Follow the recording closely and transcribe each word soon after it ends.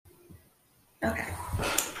Okay.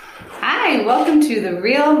 Hi, welcome to the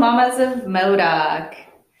Real Mamas of Modoc.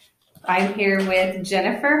 I'm here with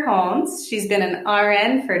Jennifer Holmes. She's been an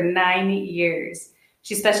RN for 9 years.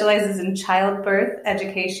 She specializes in childbirth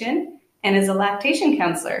education and is a lactation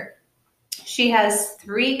counselor. She has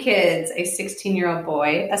 3 kids, a 16-year-old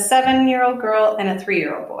boy, a 7-year-old girl, and a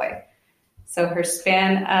 3-year-old boy. So her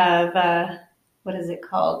span of, what is it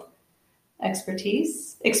called?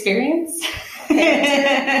 Experience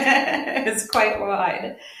is quite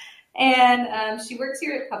wide. And she works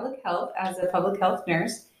here at Public Health as a public health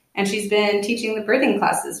nurse, and she's been teaching the birthing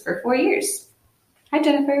classes for 4 years. Hi,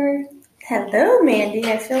 Jennifer. Hello, Mandy.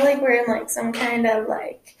 I feel like we're in some kind of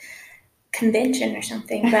convention or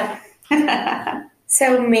something. But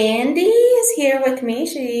so Mandy is here with me.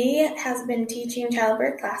 She has been teaching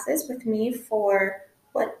childbirth classes with me for,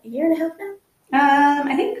 a year and a half now?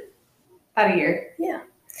 I think about a year. Yeah.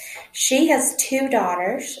 She has 2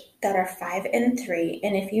 daughters that are 5 and 3.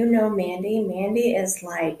 And if you know Mandy is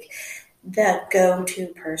like the go-to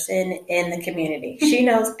person in the community. She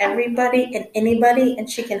knows everybody and anybody, and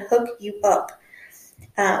she can hook you up.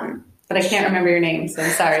 But I can't remember your name, so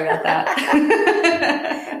I'm sorry about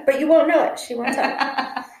that. But you won't know it. She won't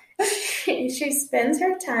tell you. She spends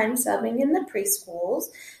her time subbing in the preschools,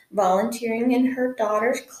 volunteering in her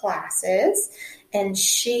daughter's classes, and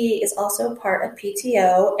she is also part of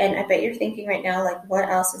PTO. And I bet you're thinking right now, what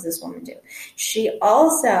else does this woman do? She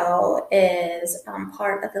also is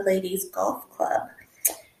part of the ladies' golf club.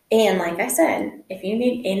 And like I said, if you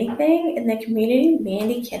need anything in the community,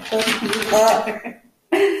 Mandy can hook you up.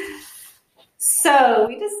 So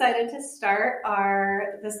we decided to start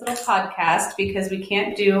this little podcast because we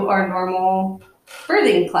can't do our normal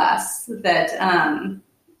birthing class that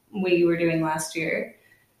we were doing last year,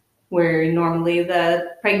 where normally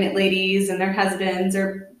the pregnant ladies and their husbands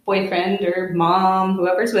or boyfriend or mom,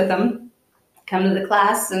 whoever's with them, come to the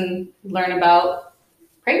class and learn about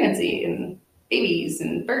pregnancy and babies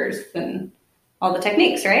and birth and all the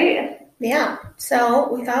techniques, right? Yeah.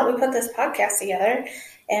 So we thought we'd put this podcast together,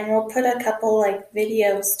 and we'll put a couple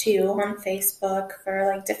videos too on Facebook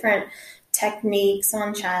for different techniques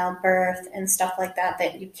on childbirth and stuff like that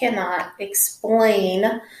you cannot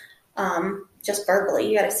explain just verbally.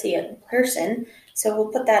 You got to see it in person. So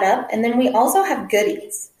we'll put that up. And then we also have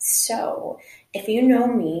goodies. So if you know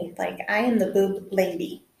me, I am the boob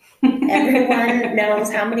lady. Everyone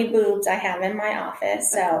knows how many boobs I have in my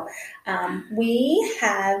office. So we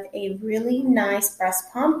have a really nice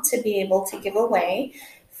breast pump to be able to give away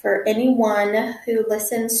for anyone who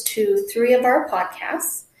listens to 3 of our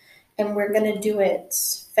podcasts. And we're going to do it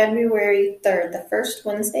February 3rd, the first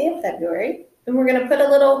Wednesday of February. And we're going to put a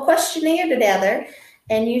little questionnaire together,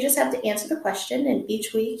 and you just have to answer the question. And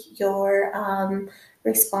each week your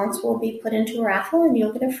response will be put into a raffle, and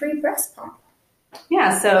you'll get a free breast pump.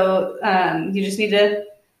 Yeah, so you just need to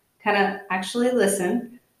kind of actually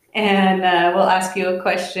listen, and we'll ask you a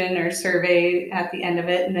question or survey at the end of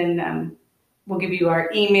it, and then we'll give you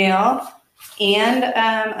our email and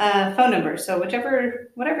a phone number. So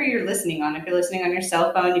whatever you're listening on, if you're listening on your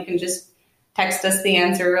cell phone, you can just text us the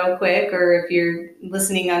answer real quick, or if you're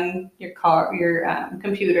listening on your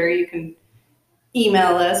computer, you can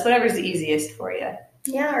email us, whatever's the easiest for you.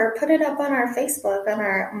 Yeah, or put it up on our Facebook, on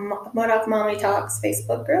our Modoc Mommy Talks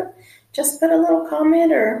Facebook group. Just put a little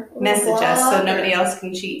comment or message us so nobody else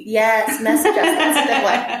can cheat. Yes, message us. That's a good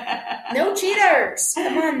one. No cheaters.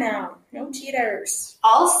 Come on now. No cheaters.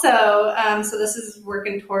 Also, so this is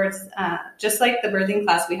working towards, just like the birthing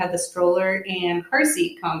class, we have the stroller and car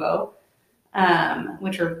seat combo,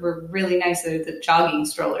 which were really nice. They're the jogging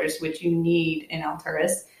strollers, which you need in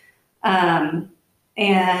Alturas. And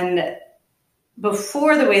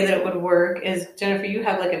before, the way that it would work is, Jennifer, you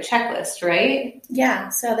have a checklist, right? Yeah,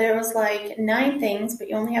 so there was 9 things, but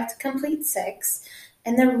you only have to complete 6.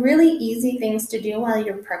 And they're really easy things to do while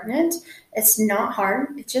you're pregnant. It's not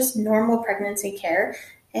hard. It's just normal pregnancy care.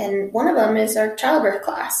 And one of them is our childbirth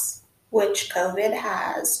class, which COVID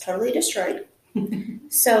has totally destroyed.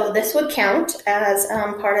 So this would count as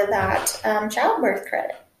part of that childbirth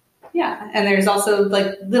credit. Yeah, and there's also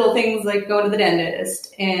little things like going to the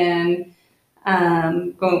dentist and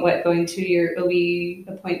going to your OB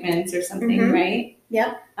appointments or something, mm-hmm. right?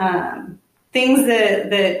 Yep. Things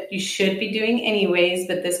that you should be doing anyways,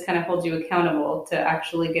 but this kind of holds you accountable to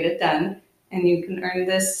actually get it done, and you can earn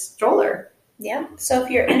this stroller. Yeah. So if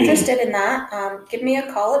you're interested in that, give me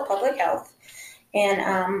a call at Public Health, and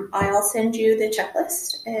I'll send you the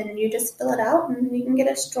checklist, and you just fill it out, and you can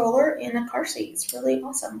get a stroller and a car seat. It's really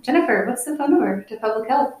awesome. Jennifer, what's the phone number to Public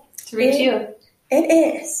Health to reach you? It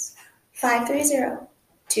is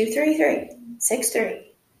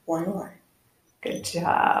 530-233-6311. Good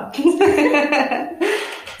job.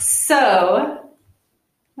 So,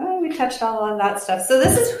 well, we touched all on that stuff. So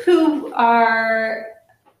this is who are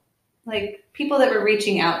like people that we're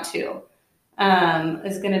reaching out to.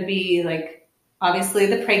 Is going to be like obviously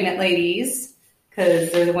the pregnant ladies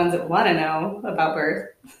because they're the ones that want to know about birth.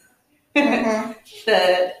 Mm-hmm.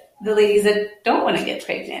 The ladies that don't want to get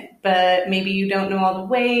pregnant, but maybe you don't know all the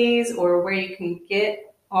ways or where you can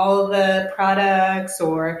get all the products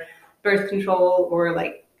or birth control or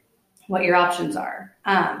like what your options are.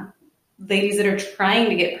 Ladies that are trying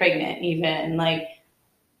to get pregnant, even like,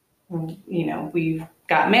 you know, we've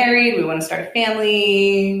got married, we want to start a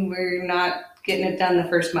family, we're not getting it done the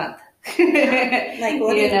first month. Like,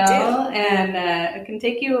 what do you do? And it can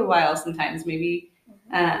take you a while sometimes. Maybe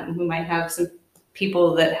we might have some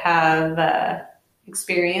people that have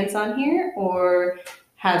experience on here or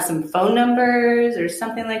have some phone numbers or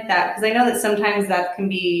something like that. Because I know that sometimes that can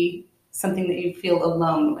be something that you feel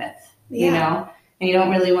alone with, you know, and you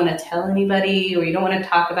don't really want to tell anybody or you don't want to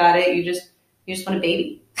talk about it. You just want a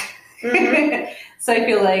baby. Mm-hmm. So I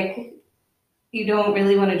feel like you don't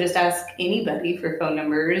really want to just ask anybody for phone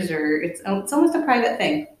numbers or it's almost a private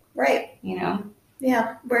thing. Right. You know?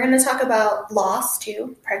 Yeah. We're going to talk about loss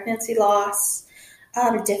too, pregnancy loss,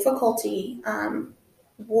 difficulty,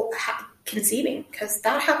 conceiving, because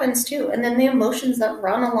that happens too. And then the emotions that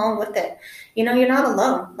run along with it. You know, you're not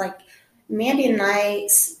alone. Like Mandy and I,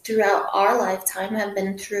 throughout our lifetime, have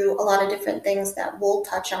been through a lot of different things that we'll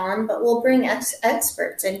touch on, but we'll bring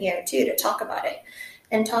experts in here too to talk about it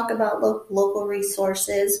and talk about local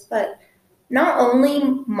resources. But not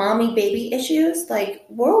only mommy-baby issues, like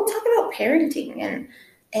we'll talk about parenting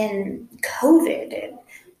and COVID and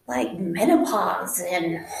like menopause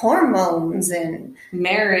and hormones and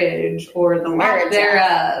marriage or the lack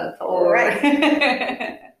thereof. Or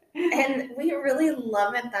right. And we really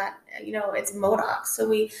love it that, you know, it's Modoc. So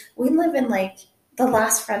we live in like the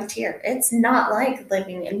last frontier. It's not like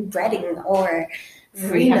living in Reading or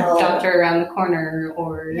Reno. We have a doctor around the corner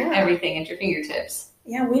or everything at your fingertips.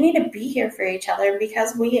 Yeah, we need to be here for each other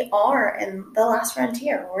because we are in the last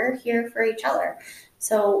frontier. We're here for each other.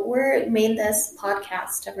 So we made this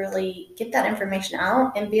podcast to really get that information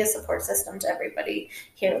out and be a support system to everybody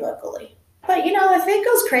here locally. But, you know, if it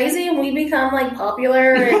goes crazy and we become, like,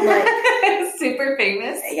 popular and, like... super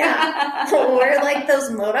famous. Yeah. We're like those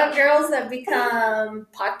Modoc girls that become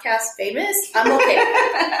podcast famous. I'm okay.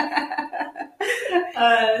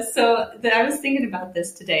 I was thinking about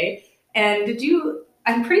this today. And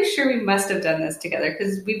I'm pretty sure we must have done this together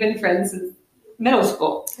because we've been friends since middle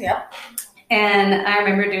school. Yep. And I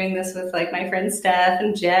remember doing this with, like, my friend Steph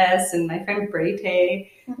and Jess and my friend Brayte.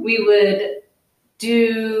 Mm-hmm. We would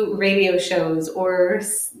do radio shows or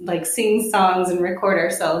like sing songs and record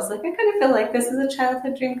ourselves. Like I kind of feel like this is a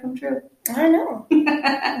childhood dream come true. I know. We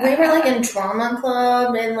were like in drama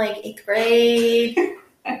club in like 8th grade.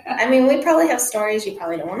 I mean, we probably have stories you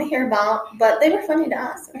probably don't want to hear about, but they were funny to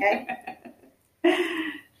us, okay?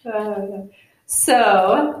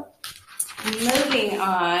 So, moving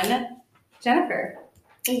on, Jennifer.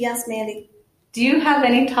 Yes, Mandy. Do you have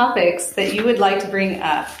any topics that you would like to bring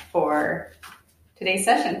up for today's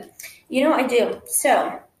session? You know, I do.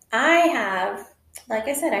 So I have, like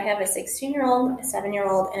I said, I have a 16-year-old, a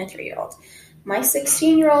 7-year-old, and a 3-year-old. My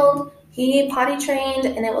 16-year-old, he potty trained,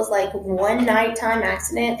 and it was like one nighttime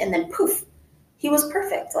accident, and then poof, he was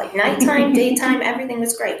perfect. Like nighttime, daytime, everything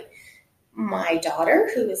was great. My daughter,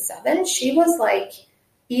 who is 7, she was like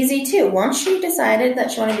easy too. Once she decided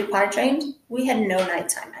that she wanted to be potty trained, we had no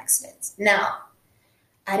nighttime accidents. Now,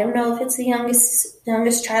 I don't know if it's the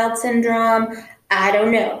youngest child syndrome. I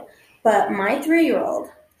don't know. But my 3-year-old,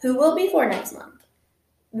 who will be 4 next month,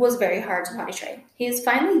 was very hard to potty train. He is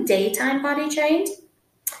finally daytime potty trained.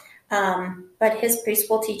 But his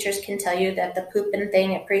preschool teachers can tell you that the pooping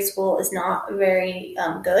thing at preschool is not very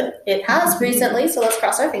good. It has recently, so let's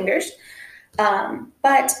cross our fingers.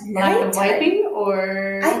 But lack of wiping,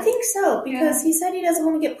 or I think so, because he said he doesn't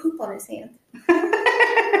want to get poop on his hand.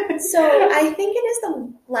 So I think it is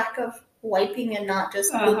the lack of wiping and not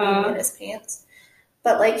just pooping in his pants.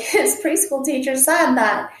 But like his preschool teacher said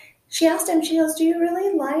that she asked him, she goes, "Do you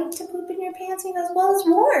really like to poop in your pants?" He goes, "Well, it's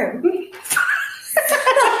warm."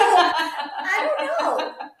 I don't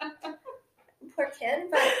know. Poor kid,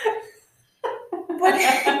 but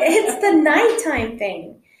it's the nighttime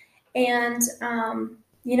thing. And,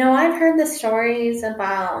 you know, I've heard the stories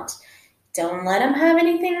about don't let him have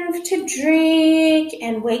anything to drink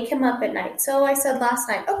and wake him up at night. So I said last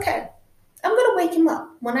night, okay, I'm going to wake him up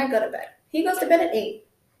when I go to bed. He goes to bed at 8.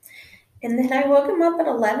 And then I woke him up at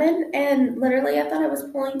 11, and literally I thought I was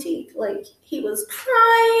pulling teeth. Like, he was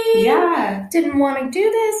crying. Yeah. Didn't want to do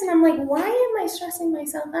this. And I'm like, why am I stressing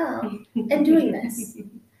myself out and doing this?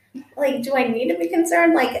 Like, do I need to be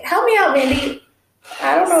concerned? Like, help me out, Mandy.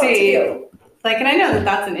 I don't know what to do. Like, and I know that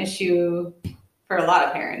that's an issue for a lot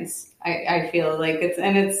of parents. I feel like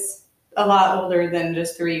it's a lot older than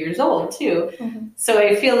just 3 years old too. Mm-hmm. So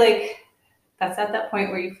I feel like that's at that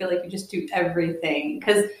point where you feel like you just do everything.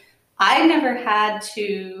 Because I never had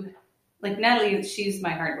to, like Natalie, she's my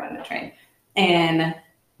hard one to train. And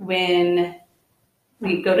when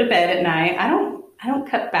we go to bed at night, I don't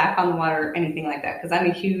cut back on the water or anything like that because I'm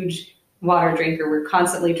a huge water drinker. We're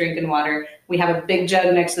constantly drinking water. We have a big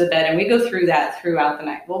jug next to the bed and we go through that throughout the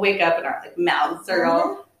night. We'll wake up and our like mouths are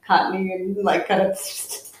all cottony and like kind of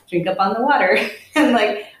drink up on the water. And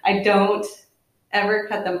like, I don't ever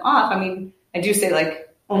cut them off. I mean, I do say like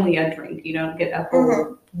only a drink, you don't get a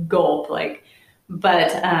whole gulp, like,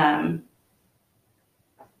 but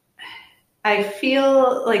I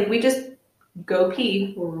feel like we just go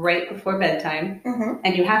pee right before bedtime,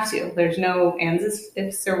 and you have to. There's no ands,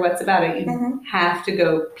 ifs, or what's about it. You have to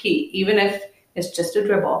go pee, even if it's just a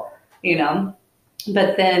dribble, you know.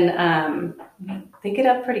 But then they get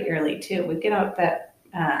up pretty early too. We get up at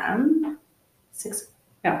 5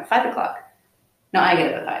 o'clock. No, I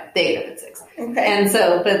get up at 5. They get up at 6. Okay. And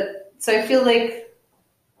so I feel like,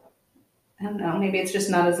 I don't know, maybe it's just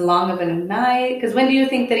not as long of a night. Because when do you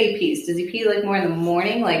think that he pees? Does he pee like more in the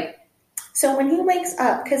morning? Like, so when he wakes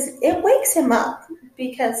up, because it wakes him up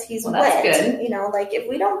because he's wet. That's good. You know, like if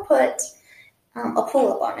we don't put a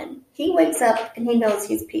pull-up on him, he wakes up and he knows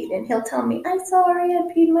he's peed. And he'll tell me, I'm sorry, I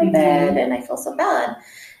peed my bed and I feel so bad.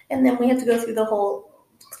 And then we have to go through the whole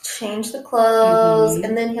change the clothes,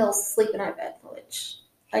 and then he'll sleep in our bed, which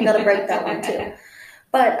I got to break that one too.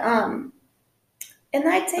 But, and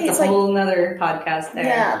I'd say that's it's a like whole nother podcast there.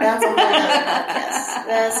 Yeah, that's a whole nother podcast.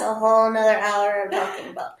 That's a whole nother hour of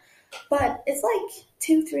talking about. But it's like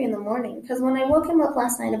 2, 3 in the morning, because when I woke him up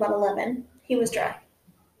last night about 11, he was dry.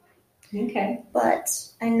 Okay. But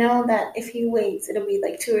I know that if he waits, it'll be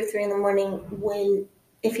like 2 or 3 in the morning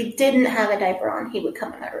if he didn't have a diaper on, he would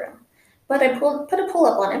come in my room. But I put a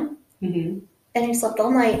pull-up on him, and he slept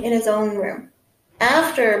all night in his own room.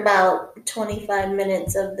 After about 25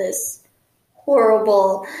 minutes of this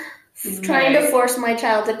horrible trying to force my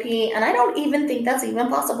child to pee, and I don't even think that's even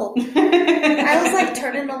possible. I was like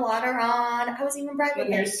turning the water on. I was even bribing when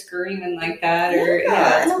him. you're screaming like that, or it's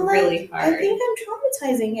and I'm really like, hard. I think I'm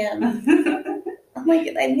traumatizing him. I'm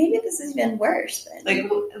like, maybe this is even worse. Like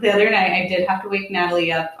the other night, I did have to wake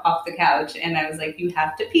Natalie up off the couch, and I was like, "You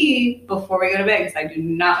have to pee before we go to bed because I do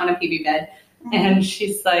not want to pee bed." And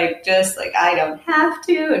she's like, "Just like I don't have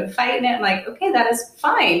to," and fighting it. I'm like, "Okay, that is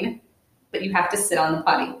fine, but you have to sit on the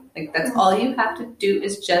potty. Like that's all you have to do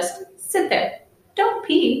is just sit there. Don't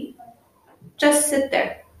pee. Just sit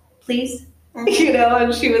there, please." You know.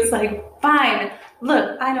 And she was like, "Fine.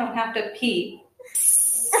 Look, I don't have to pee."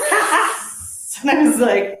 And I was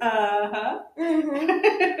like,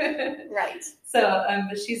 Right. So,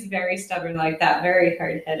 but she's very stubborn like that, very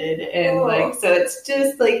hard-headed. And like, so it's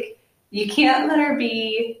just like, you can't let her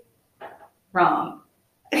be wrong.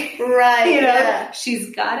 Right. You know, yeah.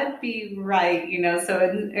 She's got to be right, you know, so,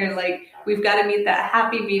 or like, we've got to meet that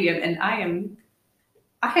happy medium. And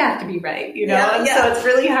I have to be right, you know? And so it's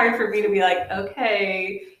really hard for me to be like,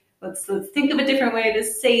 okay, let's think of a different way to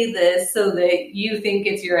say this so that you think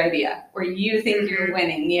it's your idea or you think you're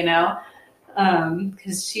winning, you know?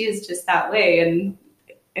 Because she is just that way. And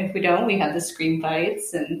if we don't, we have the scream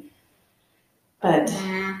fights. But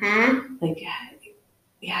like,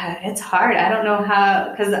 yeah, it's hard. I don't know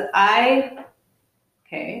how, because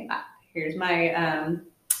here's my, what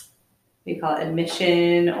do you call it,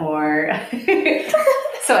 admission or,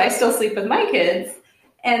 so I still sleep with my kids.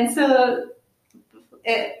 And so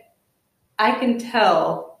I can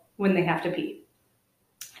tell when they have to pee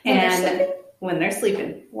and when they're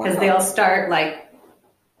sleeping because they'll start like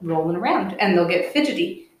rolling around and they'll get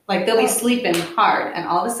fidgety. Like they'll be sleeping hard and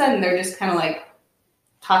all of a sudden they're just kind of like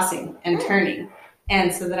tossing and turning.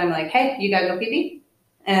 And so then I'm like, hey, you gotta go pee-pee.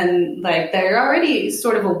 And like they're already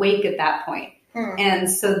sort of awake at that point. And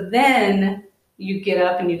so then you get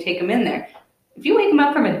up and you take them in there. If you wake them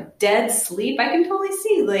up from a dead sleep, I can totally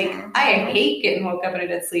see. Like, I hate getting woke up in a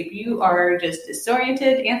dead sleep. You are just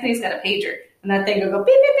disoriented. Anthony's got a pager. And that thing will go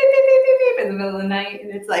beep, beep, beep, beep, beep, beep, beep in the middle of the night.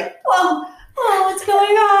 And it's like, whoa, what's going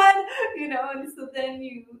on? You know, and so then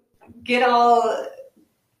you get all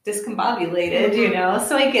discombobulated, you know.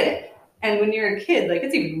 So I get it. And when you're a kid, like,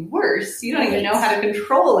 it's even worse. You don't even know how to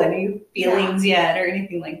control any feelings yet or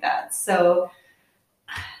anything like that. So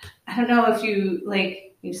I don't know if you,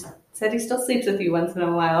 like, you said he still sleeps with you once in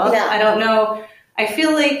a while. Yeah. I don't know. I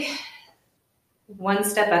feel like one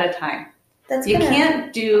step at a time. You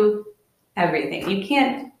can't do everything. You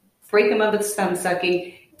can't break him up with thumb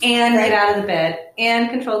sucking and get out of the bed and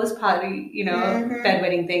control this potty,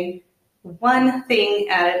 bedwetting thing. One thing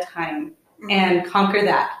at a time and conquer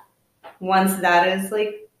that. Once that is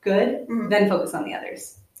like good, then focus on the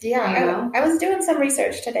others. Yeah, I was doing some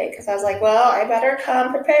research today because I was like, well, I better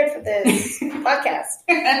come prepared for this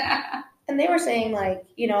podcast. And they were saying, like,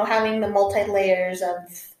 having the multi-layers of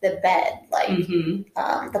the bed, like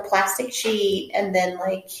the plastic sheet, and then,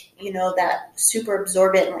 like, that super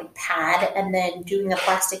absorbent, like, pad, and then doing a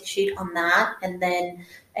plastic sheet on that, and then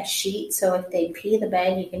a sheet. So if they pee the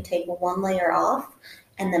bed, you can take one layer off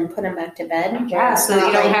and then put them back to bed. Yeah, so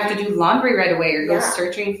you don't have to do laundry right away or go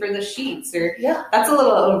searching for the sheets. Or that's a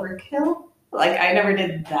little overkill. Like, I never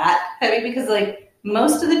did that heavy because, like,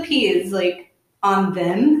 most of the pee is, like, on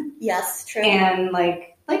them. Yes, true. And,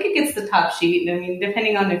 like it gets the top sheet. I mean,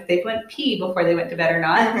 depending on if they went pee before they went to bed or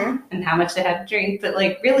not and how much they had to drink. But,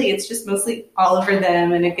 like, really, it's just mostly all over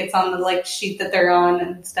them and it gets on the, like, sheet that they're on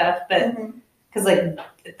and stuff. But because, like,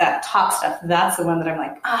 that top stuff, that's the one that I'm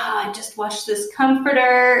like, I just washed this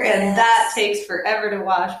comforter and that takes forever to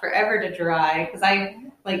wash, forever to dry. Because I,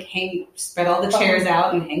 like, spread all the chairs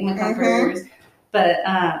out and hang the comforters. But,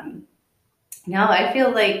 no, I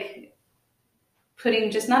feel like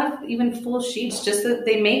putting just not even full sheets, just that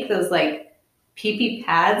they make those, like, pee-pee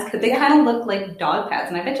pads because they kind of look like dog pads.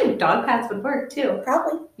 And I bet you dog pads would work, too.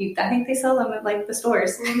 Probably. I think they sell them at, like, the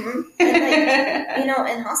stores. And,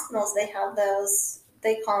 like, in hospitals, they have those,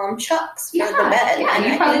 they call them chucks for the bed. Yeah, and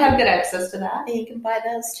you probably have good access to that. And you can buy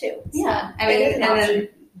those, too. Yeah. I mean, and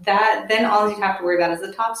then all you have to worry about is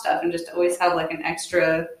the top stuff and just always have, like, an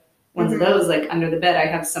extra ones of those, like, under the bed. I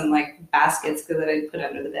have some, like, baskets that I put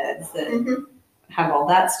under the beds that have all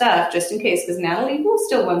that stuff just in case, because Natalie will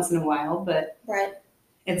still once in a while, but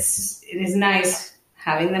it is nice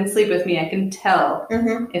having them sleep with me. I can tell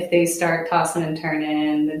if they start tossing and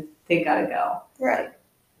turning that they gotta go. Right.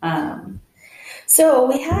 So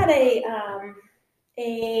we had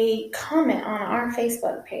a comment on our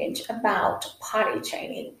Facebook page about potty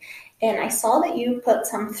training, and I saw that you put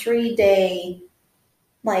some 3-day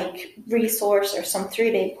like resource or some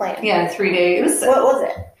 3-day plan. Yeah, 3 days. What was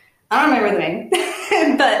it? I don't remember the name,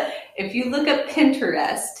 but if you look up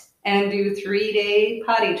Pinterest and do 3-day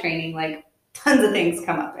potty training, like, tons of things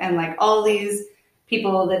come up. And, like, all these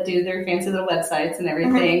people that do their fancy little websites and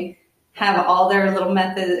everything have all their little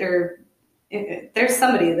methods. Or there's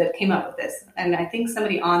somebody that came up with this. And I think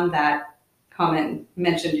somebody on that comment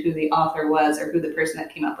mentioned who the author was or who the person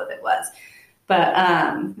that came up with it was. But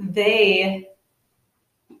they,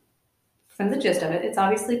 from the gist of it, it's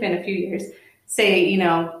obviously been a few years, say,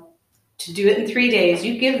 to do it in 3 days,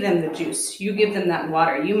 you give them the juice. You give them that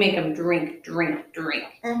water. You make them drink.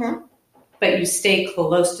 But you stay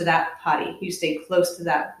close to that potty. You stay close to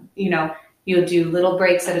that, you'll do little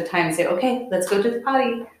breaks at a time and say, okay, let's go to the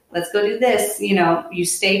potty. Let's go do this. You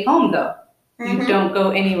stay home, though. You don't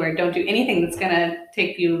go anywhere. Don't do anything that's going to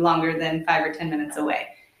take you longer than 5 or 10 minutes away.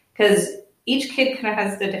 Because each kid kind of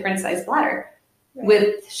has a different size bladder. Right.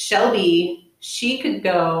 With Shelby, she could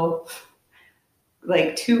go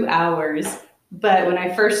like 2 hours. But when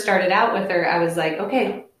I first started out with her, I was like,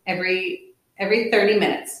 okay, every 30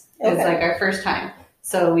 minutes is like our first time.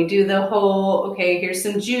 So we do the whole, okay, here's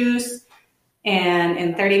some juice. And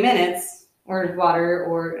in 30 minutes, or water,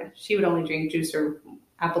 or she would only drink juice or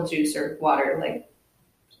apple juice or water. Like,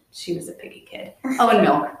 she was a picky kid. Oh, and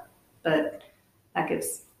milk. But that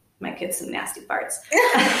gives my kids some nasty farts.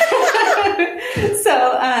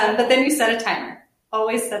 So, but then you set a timer.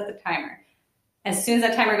 Always set the timer. As soon as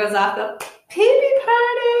that timer goes off, go, pee-pee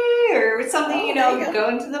party, or something, go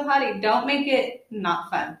into the potty. Don't make it not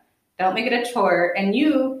fun. Don't make it a chore. And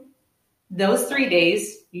those 3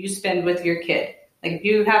 days you spend with your kid. Like,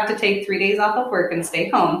 you have to take 3 days off of work and stay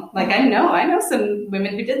home. Like, I know some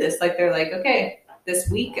women who did this. Like, they're like, okay, this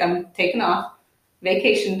week I'm taking off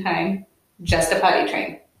vacation time, just a potty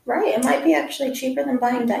train. Right. It might be actually cheaper than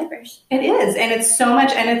buying diapers. It is. And it's so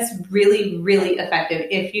much, and it's really, really effective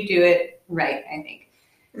if you do it right, I think.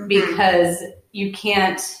 Because you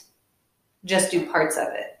can't just do parts of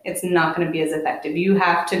it. It's not going to be as effective. You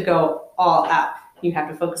have to go all out. You have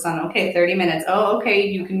to focus on, okay, 30 minutes. Oh, okay,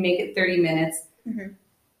 you can make it 30 minutes.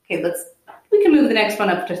 Okay, we can move the next one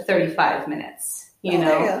up to 35 minutes,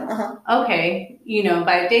 Okay,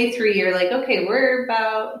 by day 3, you're like, okay, we're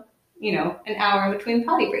about, an hour between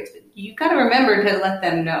potty breaks. But you got to remember to let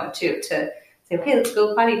them know, too, to say, okay, let's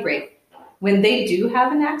go potty break. When they do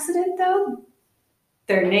have an accident, though,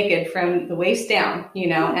 they're naked from the waist down, you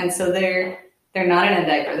know, and so they're not in a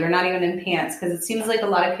diaper. They're not even in pants, because it seems like a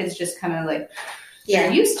lot of kids just kind of like,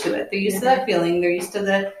 they're used to it. They're used to that feeling. They're used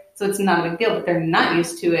to so it's not a big deal, but they're not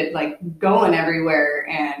used to it like going everywhere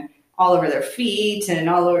and all over their feet and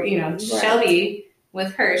all over, you know. Right. Shelby,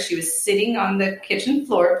 with her, she was sitting on the kitchen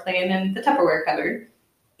floor playing in the Tupperware cupboard,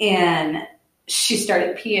 and she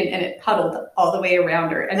started peeing and it puddled all the way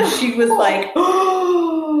around her. And she was like,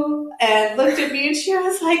 oh, and looked at me and she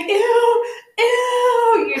was like, ew,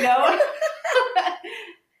 you know.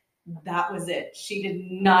 That was it. She did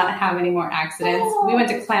not have any more accidents. Oh. We went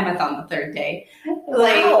to Klamath on the third day.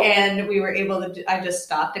 Wow. And we were able to, I just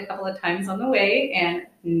stopped a couple of times on the way, and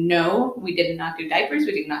no, we did not do diapers.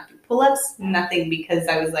 We did not do pull-ups, nothing, because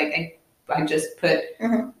I was like, I just put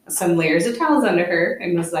some layers of towels under her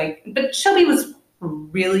and was like, but Shelby was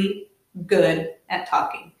really good at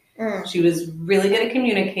talking. She was really good at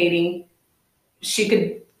communicating. She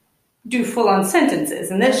could do full-on sentences.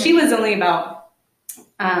 And then she was only about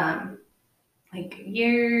like a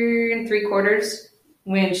year and 3/4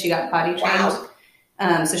 when she got potty trained.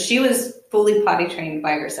 Wow. So she was fully potty trained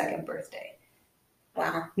by her second birthday.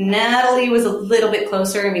 Wow. Natalie was a little bit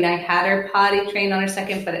closer. I mean, I had her potty trained on her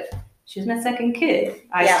second, but she was my second kid.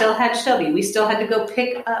 I still had Shelby. We still had to go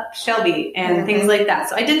pick up Shelby and things like that.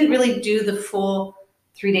 So I didn't really do the full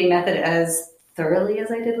 3-day method as thoroughly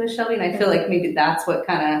as I did with Shelby. And I feel like maybe that's what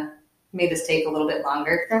kind of made us take a little bit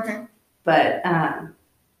longer. But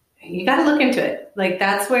you got to look into it. Like,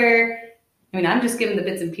 that's where, I mean, I'm just giving the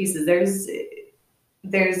bits and pieces.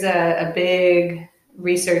 There's a big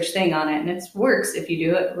research thing on it, and it works if you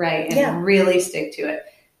do it right and really stick to it.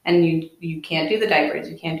 And you can't do the diapers,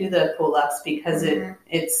 you can't do the pull-ups, because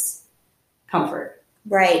it's comfort.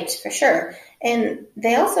 Right, for sure. And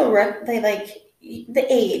they also, they like the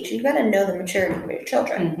age. You got to know the maturity of your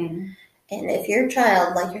children. And if your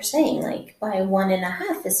child, like you're saying, like by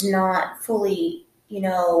 1.5 is not fully, you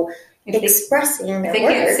know, expressing their words. They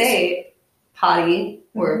can't say potty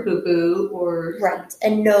or poo-poo or... Right,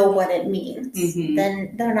 and know what it means.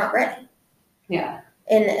 Then they're not ready. Yeah.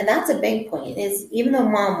 And that's a big point, is even though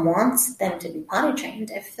mom wants them to be potty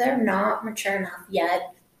trained, if they're not mature enough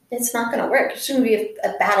yet, it's not going to work. It's going to be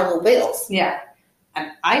a battle of wills. Yeah.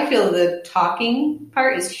 And I feel the talking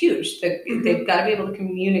part is huge. They've got to be able to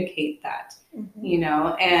communicate that, you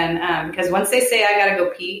know, and because once they say, I got to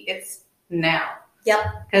go pee, it's now. Yep.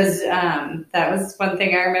 Because that was one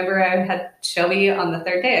thing I remember. I had Shelby on the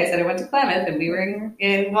third day. I said I went to Klamath, and we were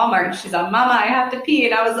in Walmart, and she's like, Mama, I have to pee.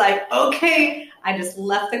 And I was like, okay. I just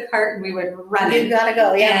left the cart and we went running. You gotta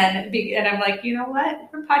go, yeah. And I'm like, you know what?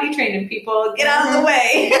 We're potty training people. Get out of the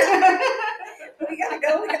way. We gotta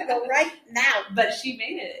go right now. But she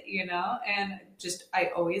made it, you know, and just, I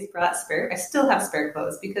always brought I still have spare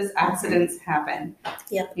clothes, because accidents happen.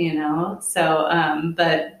 Yep. You know, so,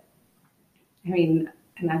 but I mean,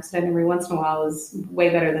 an accident every once in a while is way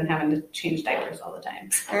better than having to change diapers all the time.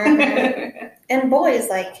 And boys,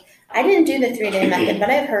 like, I didn't do the 3-day method, but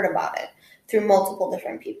I've heard about it through multiple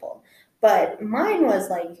different people. But mine was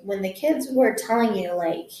like, when the kids were telling you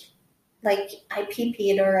like I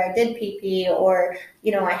pee-peed, or I did pee-pee, or,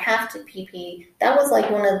 you know, I have to pee-pee, that was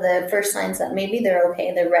like one of the first signs that maybe they're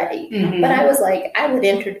okay, they're ready. But I was like, I would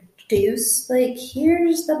introduce, like,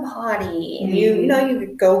 here's the potty. And you know, you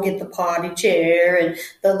could go get the potty chair and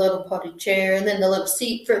the little potty chair and then the little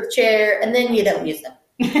seat for the chair, and then you don't use them.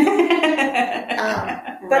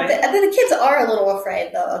 But the kids are a little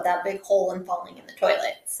afraid, though, of that big hole and falling in the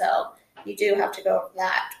toilet. So you do have to go over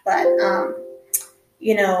that. But,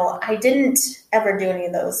 you know, I didn't ever do any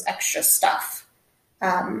of those extra stuff.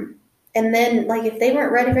 And then, like, if they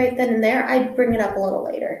weren't ready right then and there, I'd bring it up a little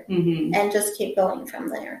later and just keep going from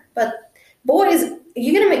there. But boys,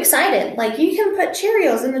 you get them excited. Like, you can put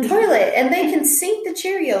Cheerios in the toilet, and they can sink the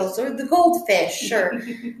Cheerios or the goldfish or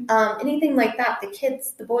anything like that.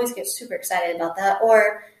 The boys get super excited about that.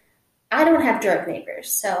 Or I don't have drug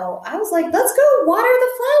neighbors, so I was like, let's go water the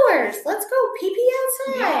flowers. Let's go pee-pee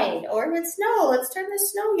outside. Yeah. Or if it's snow, let's turn the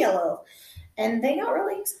snow yellow. And they got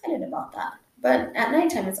really excited about that. But at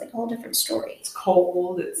nighttime, it's like a whole different story. It's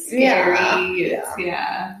cold. It's scary.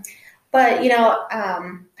 Yeah. But, you know,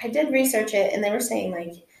 I did research it, and they were saying,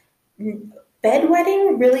 like,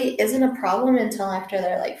 bedwetting really isn't a problem until after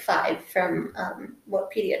they're, like, 5, from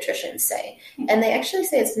what pediatricians say. And they actually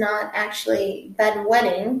say it's not actually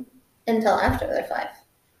bedwetting until after they're 5.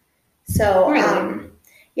 So, really?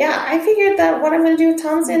 Yeah, I figured that what I'm going to do with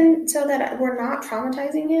Thompson, so that we're not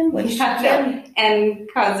traumatizing him, which and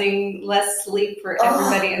causing less sleep for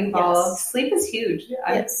everybody involved. Yes. Sleep is huge.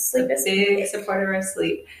 Yes, sleep is a big supporter of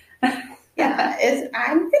sleep. Yeah,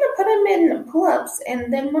 I'm going to put him in pull-ups,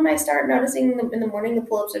 and then when I start noticing in the morning the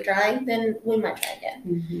pull-ups are dry, then we might try again.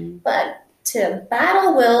 Mm-hmm. But to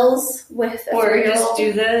battle wills with a 3-year-old, just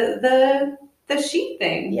do the sheet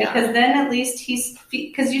thing, because then at least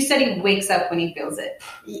because you said he wakes up when he feels it.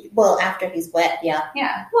 Well, after he's wet, yeah.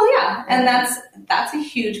 Yeah, well, yeah, and that's a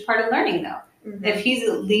huge part of learning, though. Mm-hmm. If he's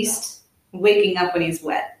at least waking up when he's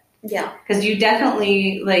wet. Yeah. Because you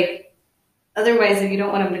definitely, like, otherwise you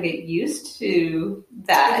don't want him to get used to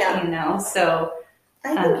that, you know, so.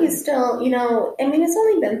 I think he's still, you know, I mean, it's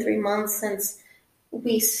only been 3 months since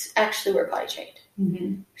we actually were potty trained.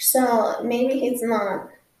 Mm-hmm. So maybe he's not.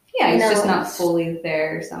 Yeah, he's just not fully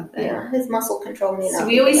there or something. Yeah, his muscle control may not. So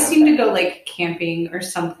we always seem to go like camping or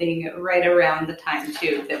something right around the time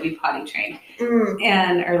too that we potty train,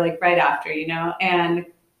 or like right after, you know. And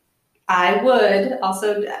I would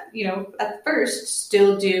also, you know, at first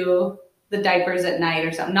still do the diapers at night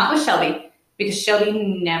or something. Not with Shelby, because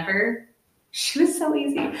Shelby never. She was so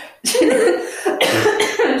easy.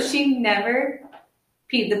 She never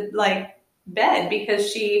peed the bed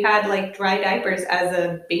because she had like dry diapers as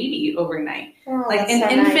a baby overnight. Oh, like an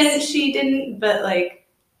infant, nice. She didn't, but like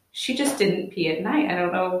she just didn't pee at night. I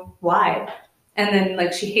don't know why. And then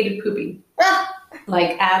like she hated pooping,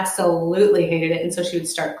 like absolutely hated it. And so she would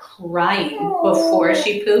start crying before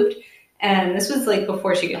she pooped. And this was like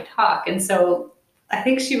before she could talk. And so I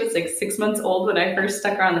think she was like 6 months old when I first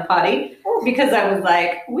stuck her on the potty because I was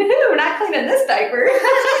like, woohoo, we're not cleaning this diaper,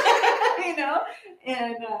 you know?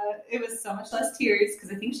 And it was so much less tears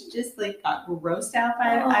because I think she just like got grossed out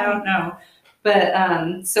by it. I don't know. But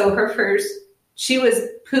so she was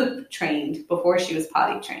poop trained before she was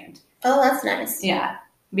potty trained. Oh, that's nice. Yeah,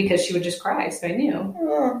 because she would just cry, so I knew.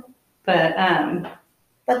 Oh. But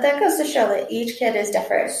that goes to show that each kid is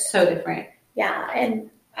different. So different. Yeah,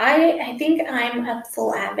 and I think I'm a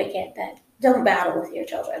full advocate that don't battle with your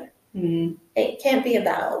children. Mm-hmm. It can't be a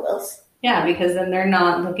battle, Wills. Yeah, because then they're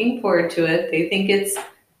not looking forward to it. They think it's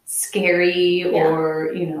scary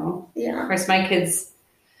or, you know. Yeah. Of course, my kids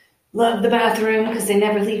love the bathroom because they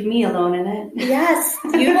never leave me alone in it. Yes.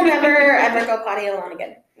 You will never, ever go potty alone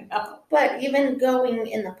again. No. But even going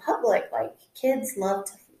in the public, like, kids love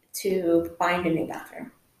to find a new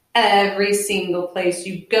bathroom. Every single place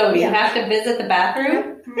you go, you have to visit the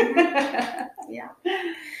bathroom. Mm-hmm. Yeah.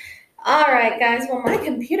 All right, guys. Well, my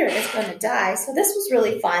computer is going to die, so this was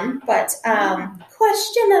really fun. But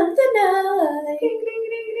question of the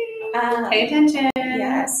night. Pay attention.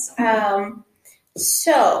 Yes.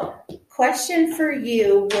 So, question for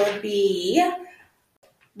you would be...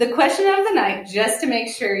 The question of the night, just to make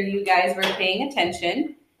sure you guys were paying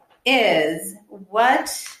attention, is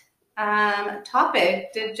what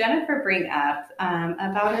topic did Jennifer bring up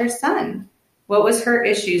about her son? What was her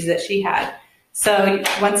issues that she had? So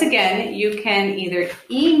once again, you can either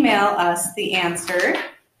email us the answer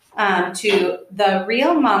to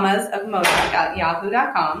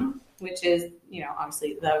therealmamasofmodoc@yahoo.com, which is, you know,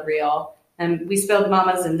 obviously the real, and we spelled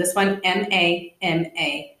mamas in this one,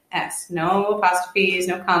 MAMAS. No apostrophes,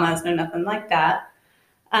 no commas, no nothing like that.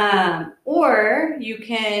 Or you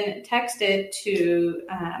can text it to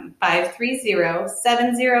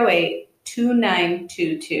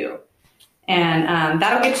 530-708-2922. And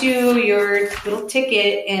that'll get you your little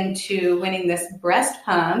ticket into winning this breast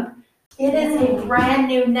pump. It is a brand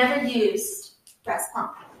new, never used breast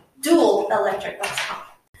pump. Dual electric breast pump.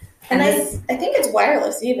 And I think it's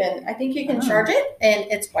wireless even. I think you can charge it and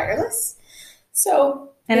it's wireless. So.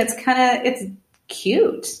 And it's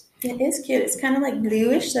cute. It is cute. It's kind of like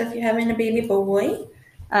bluish. So if you're having a baby boy.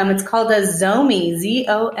 It's called a Zomee,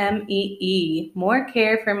 Zomee. More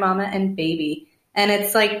care for mama and baby. And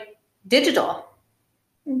it's like digital.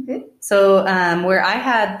 Mm-hmm. So where I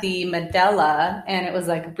had the Medela, and it was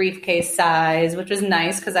like a briefcase size, which was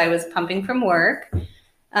nice because I was pumping from work,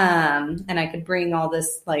 and I could bring all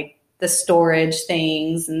this, like the storage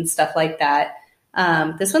things and stuff like that.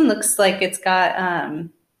 This one looks like it's got,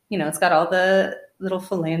 it's got all the little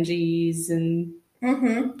phalanges and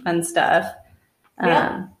fun stuff.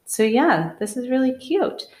 So yeah, this is really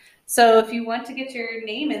cute. So if you want to get your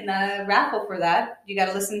name in the raffle for that, you got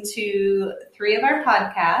to listen to 3 of our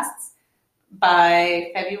podcasts by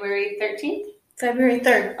February 13th? February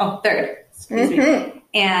 3rd. Oh, 3rd. Excuse me.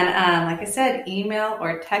 And like I said, email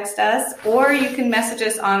or text us, or you can message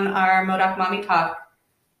us on our Modoc Mommy Talk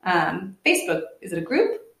Facebook. Is it a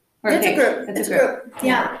group? It's a group. It's a group.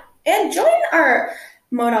 Yeah. And join our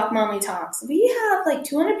Modoc Mommy Talks. We have like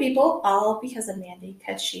 200 people, all because of Mandy,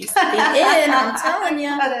 because she's the in, I'm telling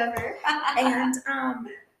you. Whatever. And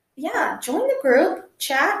join the group.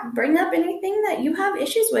 chat, bring up anything that you have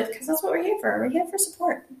issues with, because that's what we're here for. We're here for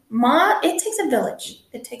support. It takes a village.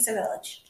 It takes a village.